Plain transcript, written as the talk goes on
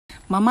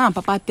Mama and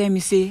Papa tell me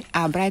say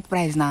our bride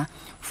price now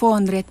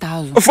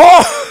 400,000.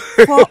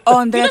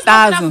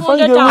 400,000.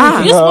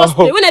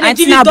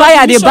 Auntie, na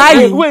buyer they buy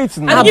you. Wait,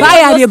 Na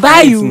buyer they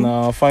buy you.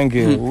 Nah, fine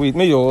girl. Wait,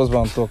 make your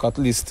husband talk at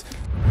least.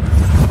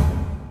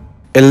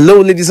 Hello,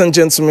 ladies and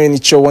gentlemen.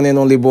 It's your one and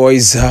only boy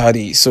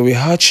Zadi. So we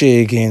had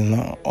here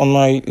again. On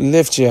my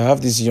left here, I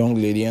have this young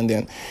lady, and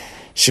then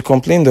she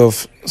complained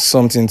of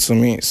something to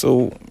me.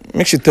 So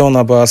make she tell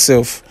her about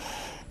herself.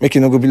 Make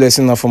you no go be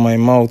listening for my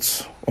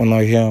mouth or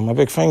not here. I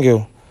beg, fine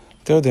girl.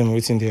 Tell them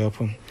waiting they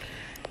happen.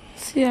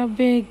 See, I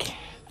beg.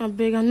 I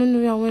don't know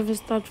where I want to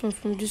start from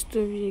this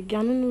story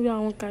again. I don't know where I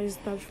want to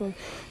start from.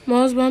 My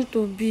husband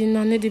to be and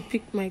I need to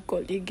pick my call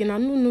again. I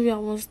don't know where I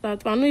want to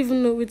start. I don't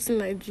even know what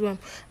I do.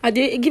 I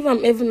dey give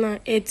him heaven and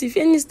earth. If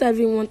any stuff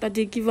he want, I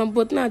dey give him.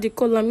 But now they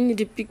call him, I need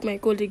to pick my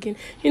call again.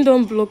 He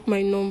don't block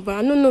my number.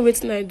 I don't know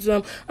what I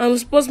do. I'm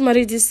supposed to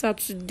marry this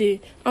Saturday.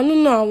 I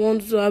don't know I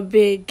want to. I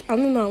beg. I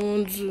don't know I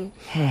want to.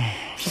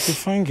 She's a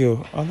fine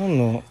girl. I don't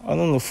know.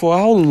 For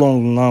how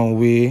long now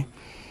we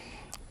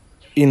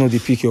they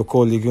pick your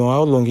call again?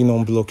 How long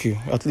don't block you?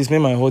 At least make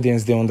my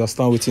audience they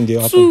understand what's in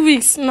there happen. 2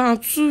 weeks now.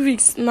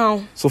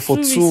 So for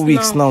 2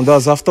 weeks now,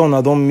 that's after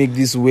I don't make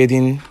this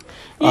wedding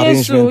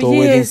arrangement or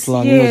wedding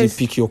plan, they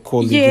pick your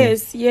call again.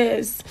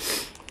 Yes.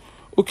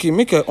 Okay,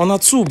 make a on a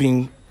two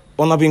been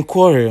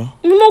quarrel.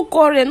 No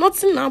quarrel,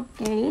 nothing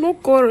happen. No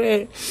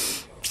quarrel.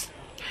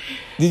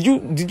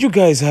 Did you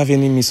guys have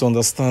any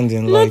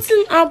misunderstanding?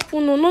 Nothing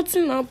happen.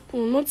 Nothing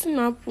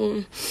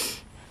happen.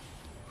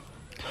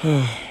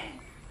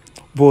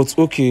 But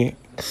okay,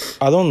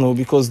 I don't know,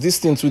 because this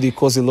thing too they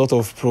cause a lot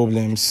of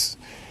problems.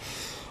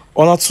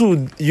 On a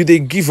two, you they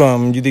give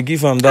them that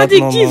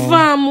number. I give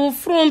them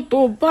front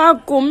or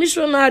back or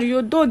missionary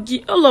or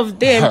doggy, all of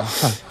them.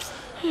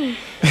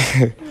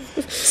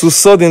 So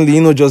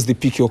suddenly, just they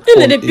pick your call.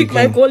 Then they pick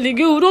my call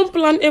again. We don't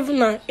plan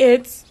heaven and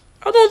earth.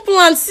 I don't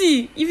plan.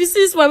 See, if you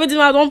see this my wedding,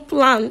 I don't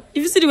plan.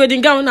 If you see the wedding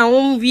gown, I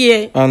won't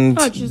wear. And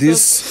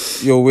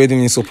your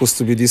wedding is supposed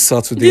to be this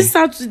Saturday. This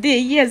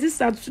Saturday.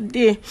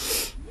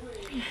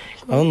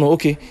 I don't know.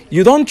 Okay,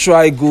 you don't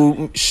try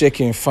go check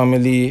in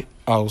family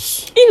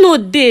house.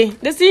 They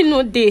say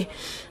no day.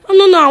 I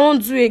don't know I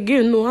want to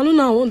again. No, I don't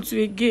know I want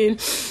to again.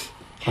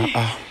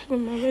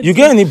 You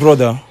get any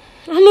brother?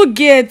 I don't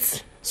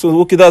get.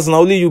 So okay, that's now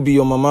only you be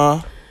your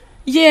mama.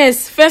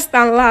 Yes, first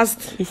and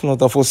last. If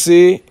not, I for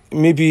say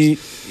maybe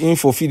in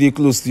for feed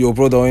close to your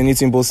brother or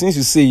anything. But since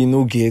you say you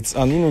no get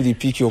and they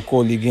pick your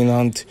call again,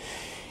 and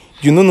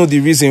you don't know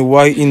the reason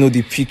why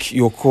they pick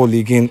your call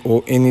again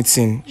or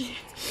anything.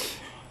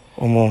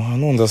 I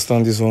don't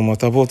understand this whole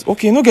matter. But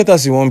okay, no get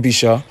as you want,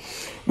 Bisha.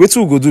 Wait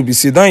till we go do be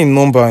say that in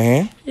number,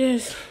 eh?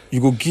 Yes. You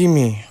go give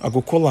me. I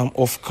go call him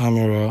off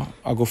camera.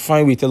 I go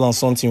find we tell him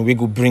something. We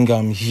go bring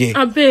him here.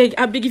 I beg.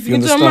 If you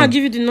go to I'll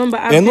give you the number.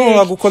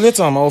 No, I go collect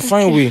him. I'll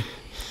find we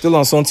tell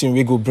him something.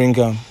 We go bring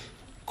him.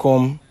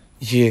 Come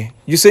here.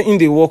 You say in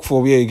the work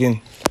for where again?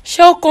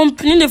 Shell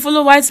company. They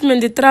follow white men.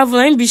 They travel.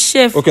 I be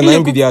chef. Okay,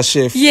 now be their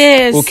chef.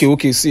 Yes.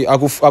 Okay. See, I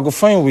go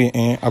find we.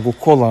 I go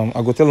call him.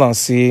 I go tell him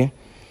say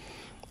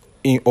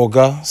in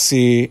Oga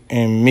say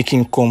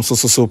making come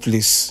so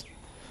place.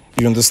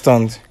 You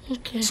understand?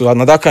 Okay. So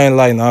another kind of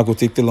line I go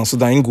take tell him so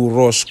that he go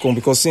rush come,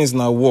 because since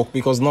now work,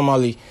 because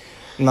normally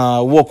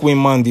now work when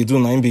man they do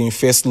now be in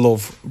first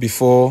love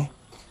before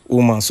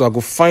woman. So I go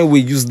find way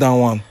use that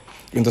one.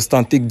 You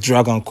understand? Take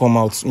drag and come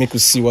out. Make you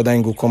see what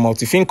that go come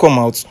out. If he come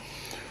out,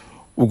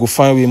 we go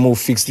find way more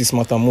fix this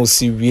matter, more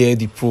see where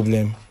the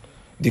problem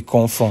they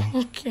come from.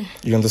 Okay.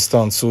 You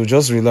understand? So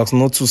just relax,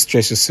 not too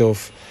stress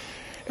yourself.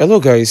 Hello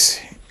guys,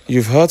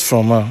 you've heard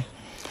from her.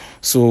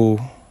 So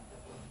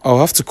I'll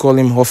have to call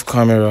him off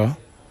camera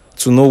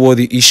to know what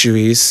the issue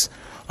is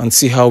and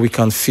see how we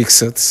can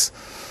fix it.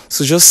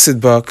 So just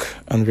sit back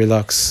and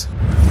relax.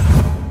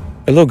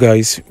 Hello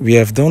guys, we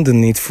have done the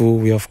needful.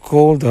 We have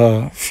called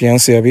our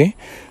fiancé, Abi.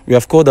 We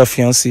have called our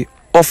fiancé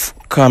off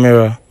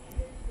camera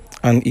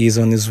and he's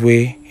on his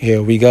way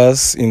here. We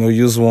guys,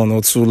 use 1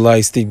 or 2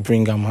 lies,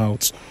 bring him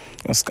out.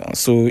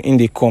 So in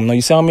the come. Now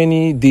you see how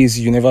many days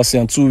you never see,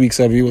 and 2 weeks,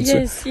 Abi?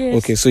 Yes.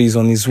 Okay, so he's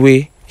on his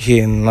way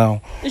here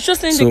now. It's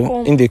just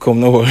in the come,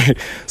 no worry.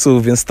 So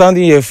we've been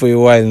standing here for a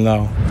while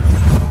now.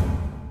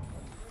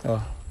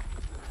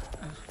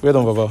 Where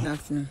done, Baba?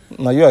 Nothing.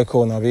 Now you I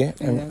call now,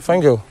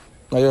 fine girl.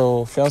 Now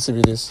your fiancé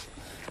be this.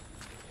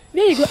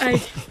 Where you go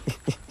hide?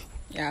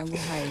 Yeah, I go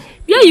hide.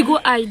 Where you go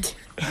hide?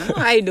 I don't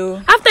hide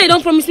though. After you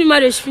don't promise me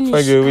marriage finish.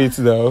 Fine girl, wait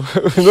now.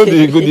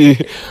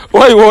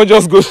 Why you won't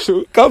just go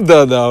to calm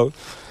down now?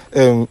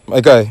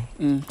 My guy,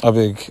 I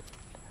beg.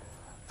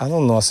 I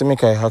don't know. I say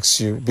make I ask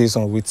you based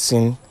on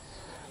waiting.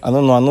 I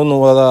don't know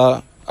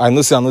whether I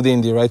know say I'm not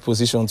in the right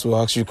position to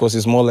ask you, because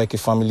it's more like a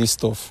family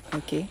stuff.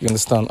 Okay. You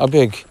understand? I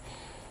beg.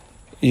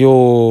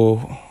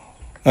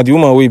 Now the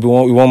woman we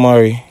want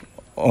marry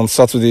on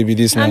Saturday be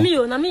this now.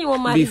 Na me you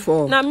want marry.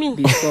 Before. Na me.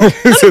 Before.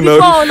 So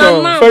Before,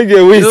 now. Fine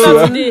girl, wait.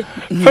 Saturday.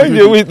 Fine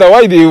girl, wait. Now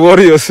why do you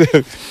worry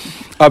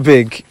yourself? I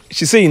beg.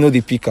 She say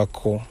they pick her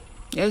call.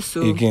 Yes,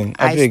 so again.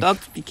 I Abeg.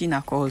 stopped picking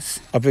her calls.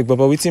 Abeg,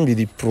 Baba, wetin be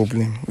the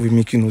problem with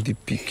make you know the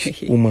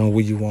pick woman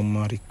wey you wan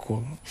marry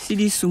call? See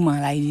this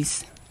woman like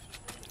this.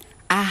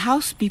 Our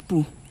house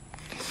people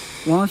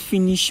won't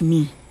finish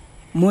me.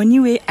 Money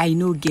wey I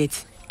no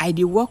get. I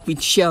dey work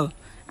with Shell.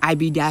 I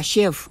be their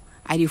chef.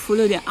 I dey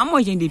follow them. How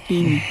much dem dey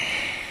pay me?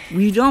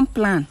 We don't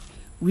plan.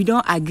 We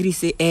don't agree.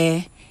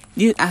 Say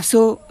these are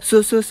so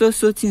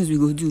things we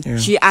go do. Yeah.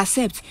 She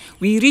accept.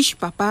 We reach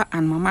Papa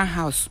and Mama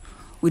house.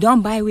 We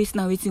don't buy waste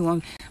now. Waiting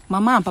one.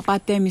 Mama and Papa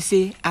tell me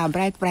say our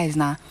bride price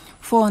now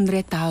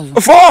 400,000.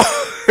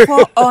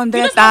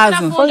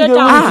 400,000.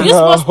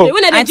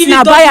 Auntie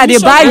na buyer they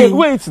buy you.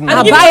 Wait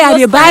now. Na buyer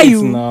they buy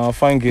you. Nah,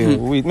 fine girl.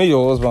 Wait, make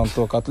your husband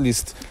talk at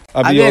least.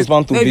 I be your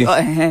husband to be.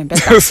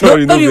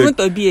 Sorry, no even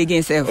to be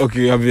again, self.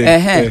 Okay, I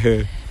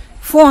beg.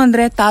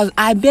 400,000.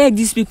 I beg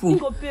these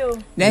people.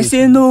 They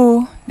say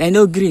no. They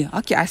no agree.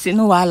 Okay, I say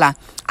no wahala.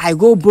 I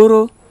go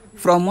borrow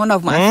from one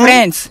of my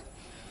friends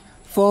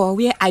for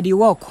where I dey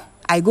work.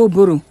 I go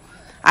borrow.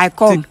 I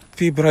come.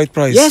 Pay bride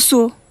price. Yes,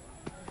 so.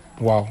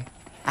 Wow.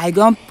 I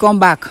don't come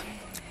back.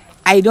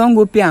 I don't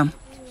go pay am.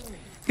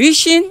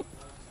 Reaching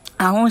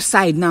her own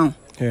side now.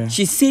 Yeah.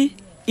 She say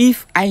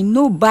if I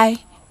no buy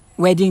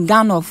wedding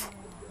gown of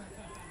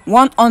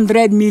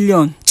 100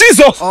 million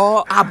Jesus!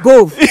 or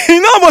above,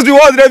 You know how much be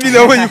 100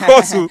 million when you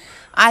cost to?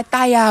 I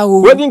tire.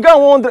 Wedding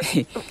gown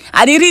 100.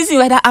 I the reason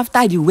whether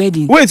after the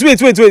wedding. Wait.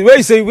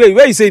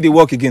 Where you say they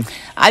work again?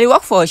 I dey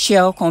work for a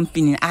Shell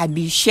company. I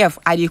be chef.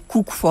 I dey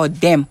cook for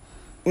them.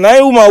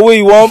 Now woman where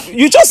you want.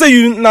 You just say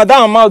you na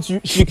that amount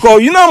she call.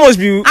 You know how much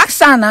be.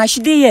 Ask her now. She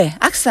dey here.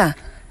 Ask her.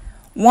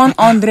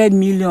 100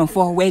 million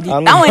for wedding. I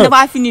know. That one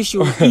never finish.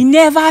 Oh. He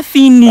never I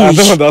finish.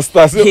 don't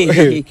understand.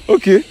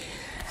 Okay.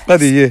 That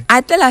the year.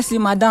 I tell her say,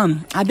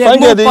 madam, I Fine, beg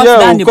no the cut year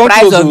down will the come price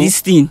close, of oh. this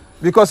thing.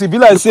 Because it be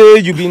like say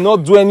you be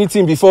not do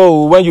anything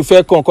before when you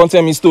first come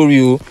tell me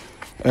story.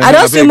 I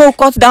don't say more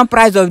cut down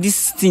price of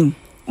this thing.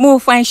 More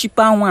find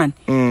cheaper one.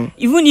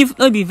 Even if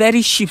not be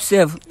very cheap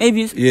self,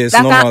 maybe Yes,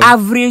 that normal. can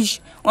average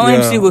one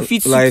MC go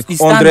fit like the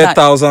standard.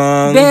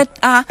 100,000. But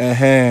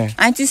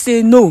auntie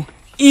say no.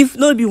 If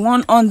no be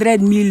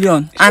 100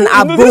 million and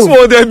This above.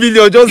 100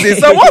 million just this.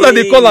 So what are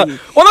they call her?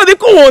 What are they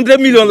call 100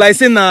 million like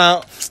say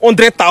na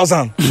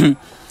 100,000?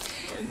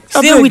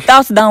 Say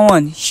without that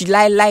one, she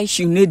lie,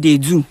 she no dey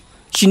do.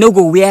 She no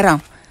go wear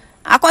am.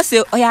 I can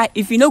say, oh yeah,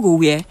 if you no go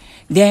wear,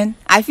 then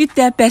I fit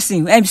tell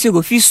person when say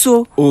go fit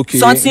so Okay,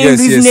 something yes,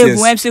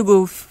 reasonable when say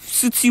go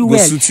suit you Go well.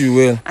 suit you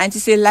well. Auntie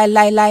say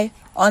lie,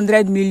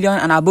 100 million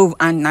and above,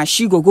 and now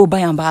she go buy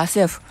am by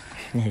herself.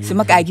 Say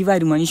make I give her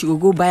the money, she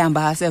go buy am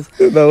by herself.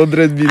 Na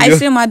 100 million. I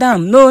say,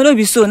 madam, no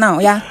be so now.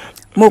 Yeah,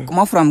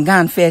 come from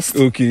Ghana first.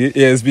 Okay,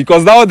 yes,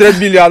 because that 100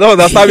 million, I don't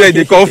understand where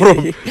they come from.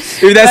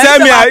 If they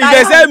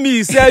sell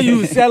me, sell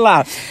you, sell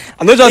her.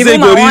 I don't just say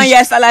Even go my 1 reach.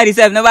 year salary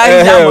self never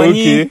reach that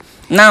money. Okay.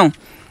 Now,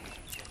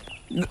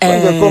 When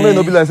they come in,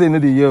 no be like say no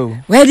dey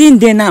hear. wedding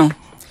day now,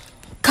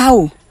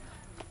 cow.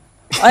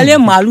 Only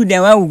malu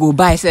then when we go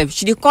buy self.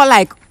 She dey call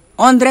like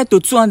 100 to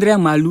 200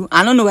 malu.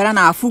 I don't know whether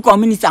na full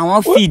community I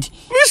want feed.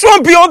 Which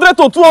one be 100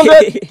 to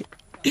 200?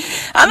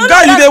 I don't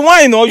Guy, know. you dey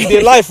whine or you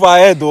dey lie for her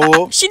head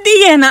oh? She dey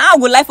here now. I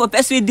go lie for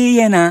person wey dey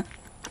here now.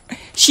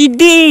 She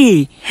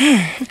dey.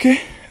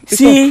 Okay.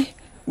 See,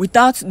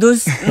 without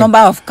those number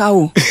of cow,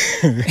 will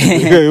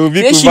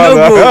be say too she no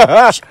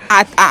bad,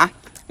 go.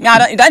 Me,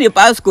 I don't dey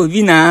pass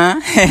COVID now.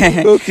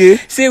 Okay.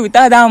 Say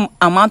without that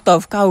amount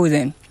of cows,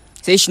 then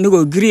say she no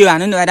go gree. I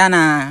don't know whether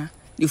na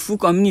the full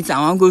community I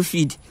want go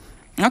feed.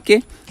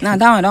 Okay, now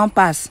that one don't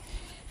pass.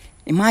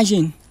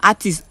 Imagine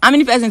artists. How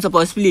many persons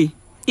supposed play?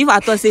 If I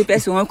thought say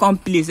person won't come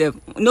play, sef,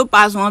 no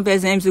pass one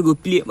person MC go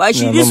play. But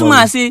she this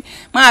woman say,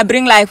 man, I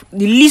bring like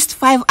the least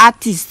 5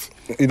 artists.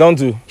 You don't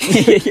do.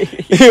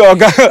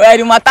 Oga. Well,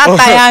 the matter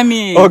tire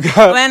me.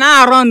 Oga. When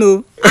I run,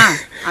 no,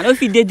 I don't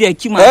feel dey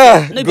kill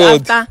myself. No be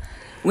God. after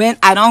when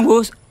I don't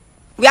go,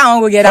 where I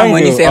want go get that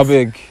money, sef.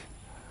 Abeg.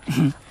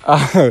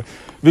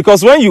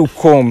 Because when you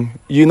come,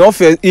 you know,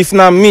 if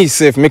na me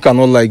sef make I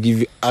not like give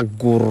you, I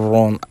go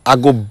run, I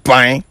go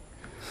buy,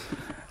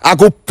 I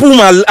go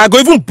I go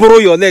even borrow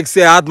your leg,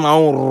 say I had my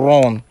own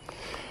run.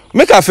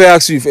 Make I fair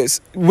ask you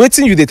first.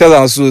 Waiting you dey tell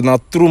am so na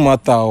true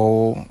matter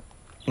or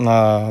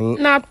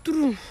na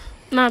true.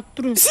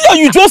 See how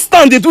you just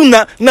stand dey do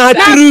na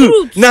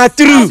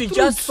true.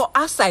 Just for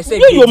outside, say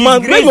Where your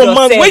man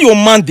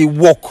dey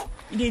work?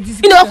 You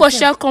know work for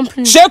Shell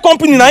company. Share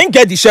company na him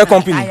get the share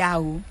company.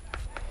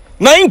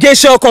 Na him get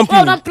share company.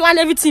 I don't plan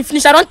everything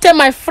finish. I don't tell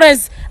my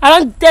friends. I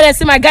don't tell them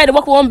say my guy dey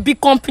work for one big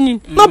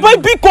company. Na by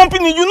big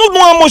company you no know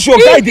how much your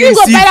guy dey You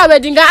go buy receive. that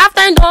wedding guy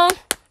after him don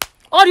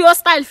all your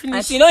style finish.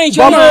 And she no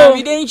enjoy am,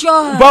 we dey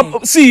enjoy.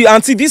 But see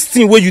aunty, this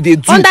thing wey you dey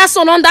do. Under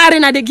sun, under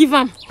rain, I dey give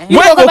am.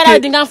 You go buy that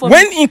wedding gown for me.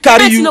 when he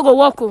carry Night you, no go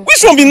work o.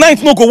 which one be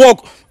night no go work?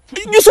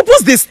 You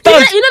suppose dey You stand.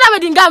 know that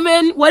wedding gown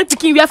man, what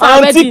pikin wear for our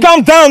Aunty, wedding.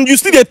 calm down. You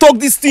still dey talk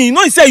this thing. You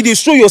know you say you dey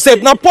show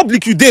yourself. Na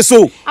public you dey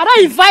so. I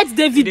don't invite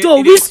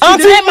Davido. Whiskey,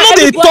 Aunty, dey no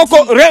dey talk.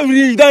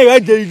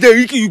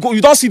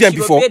 You don't see them She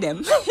go before. pay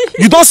them.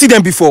 You don't see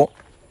them before.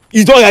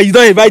 You don't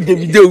invite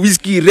Davido,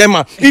 Whiskey,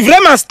 Rema. If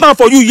Rema stand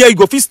for you here, you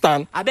go fit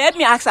stand. I bet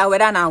me ask her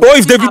whether now. Or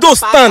if Davido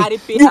stand,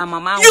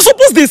 you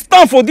supposed to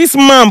stand for this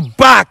man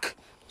back.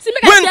 See,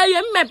 make I tell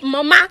you, my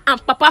mama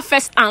and papa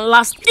first and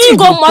last. He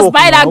go must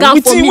buy that gown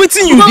for me.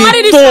 Wetin you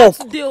dey talk?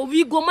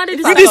 We go marry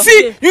this. You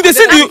dey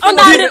see the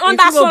under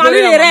so I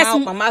need the rest.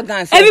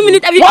 Every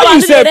minute, every hour, I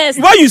need the rest.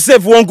 Why you say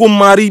won't go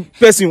marry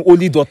person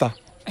only daughter?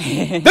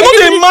 They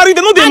no marry. And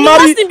the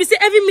worst thing be say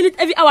every minute,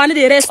 every hour, I need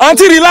the rest.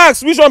 Auntie,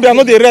 relax. Which one be I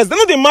no dey rest? They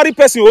no dey marry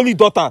person only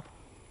daughter.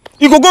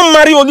 You go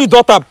marry only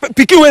daughter.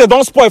 Pikin wey they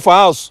don't spoil for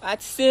house. I'd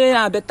say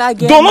I better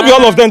get. Don't be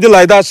all of them dey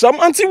like that.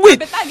 Auntie, wait.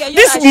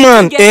 This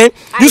man,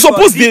 you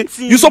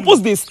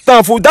supposed they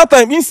stand for that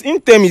time. In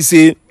term, he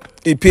say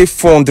he pay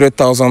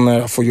 400,000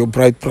 naira for your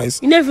bride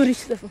price. You never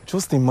reach that.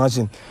 Just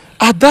imagine.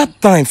 At that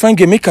time, fine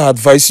girl, make I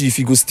advise you if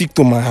you go stick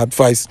to my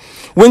advice.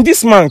 When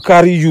this man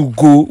carry you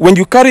go, when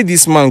you carry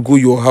this man go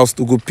your house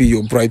to go pay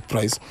your bride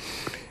price.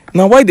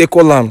 Now why they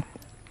call him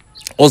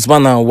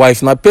husband and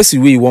wife? Now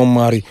person wey you want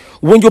marry.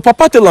 When your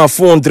papa tell him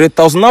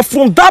 400,000, now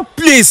from that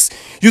place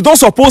you don't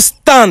suppose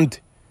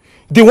stand.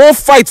 They won't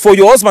fight for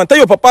your husband. Tell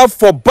your papa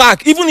for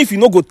back, even if you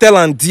no go tell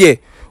him there,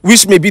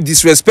 which may be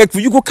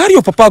disrespectful. You go carry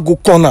your papa go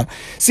corner.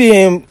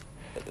 Say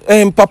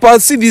papa,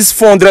 see this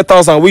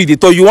 400,000 wey they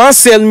thought you want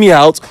sell me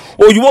out,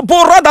 or you want,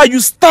 but rather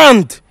you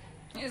stand.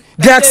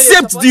 They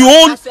accept the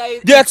whole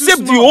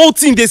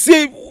thing. They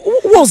say,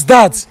 what's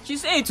that?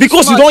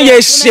 Because you don't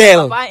hear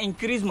shell.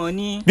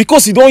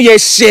 Because you don't hear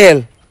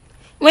shell.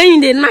 When you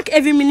dey knock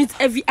every minute,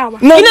 every hour.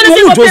 No, you know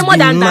you they just more be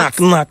than knock.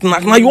 that.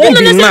 Now you won't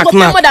be knock.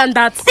 More than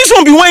that. Which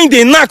one be when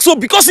they knock? So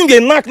because in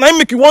they knock, now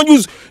make you want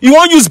use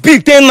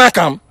big ten knock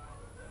am.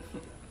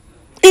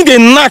 In they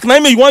knock, now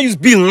make you want use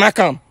big knock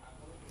am.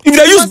 If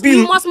they use bill,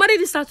 you must marry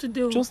this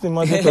Saturday. Just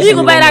imagine. You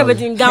go buy that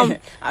wedding gown.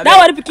 That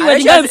one the pikin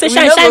wedding gown. Say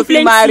shine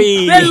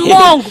plenty. Very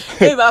long.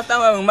 If after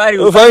when we marry,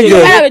 Oh, fine You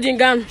girl. buy that wedding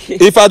gown.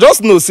 If I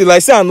just know, say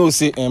like say I know,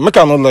 say make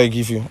I not lie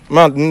give you,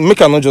 man.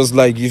 Make I not just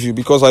lie give you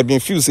because I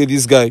been feel say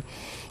this guy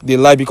they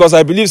lie because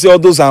I believe say all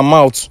those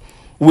amounts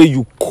where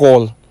you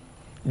call,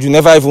 you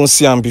never even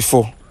see them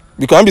before.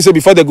 Because I be say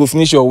before they go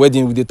finish your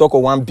wedding, they talk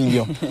of 1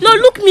 billion. No,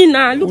 look me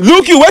now.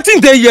 Look you waiting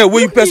there here.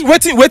 Where you press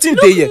waiting there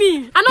here. Look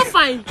me. I'm not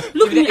fine.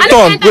 Look me.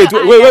 Turn. Wait. I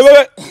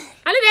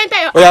need to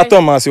enter your Oh yeah, eye.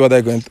 turn man. See what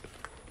I going.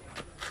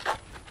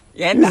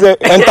 enter.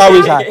 Enter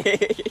which eye?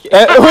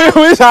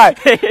 Which eye?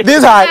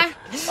 This eye.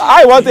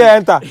 I want to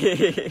enter.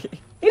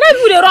 You know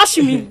people they rush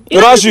me.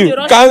 Rush you.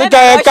 Oh,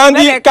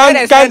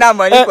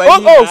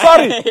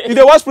 sorry. You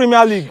dey watch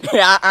Premier League.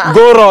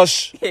 Go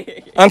rush.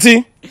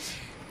 Auntie.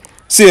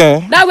 See,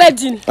 That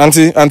wedding.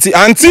 Auntie.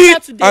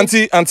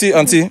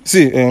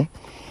 See,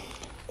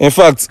 in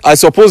fact, I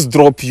suppose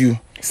drop you.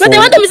 But they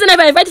want them to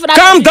never invite for that.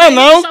 Calm down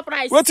now. Shop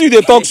rice. What till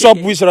they talk shop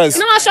which rice?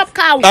 You know what shop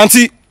cow?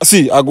 Auntie,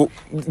 see, I go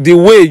the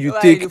way you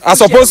take. I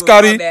suppose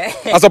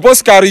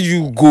carry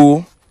you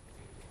go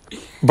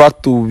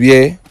back to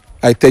where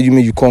I tell you,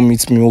 may you come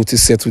meet me to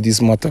settle this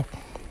matter.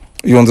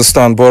 You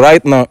understand? But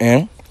right now,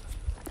 I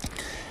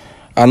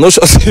know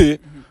say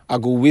I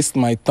go waste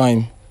my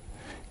time.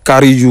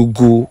 Carry you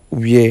go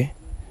where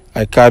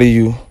I carry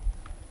you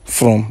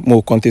from.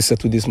 More contest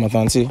settle this matter.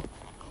 Auntie,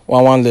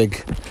 one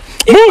leg.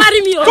 You marry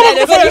me. Come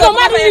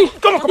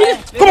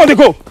on, they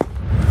go.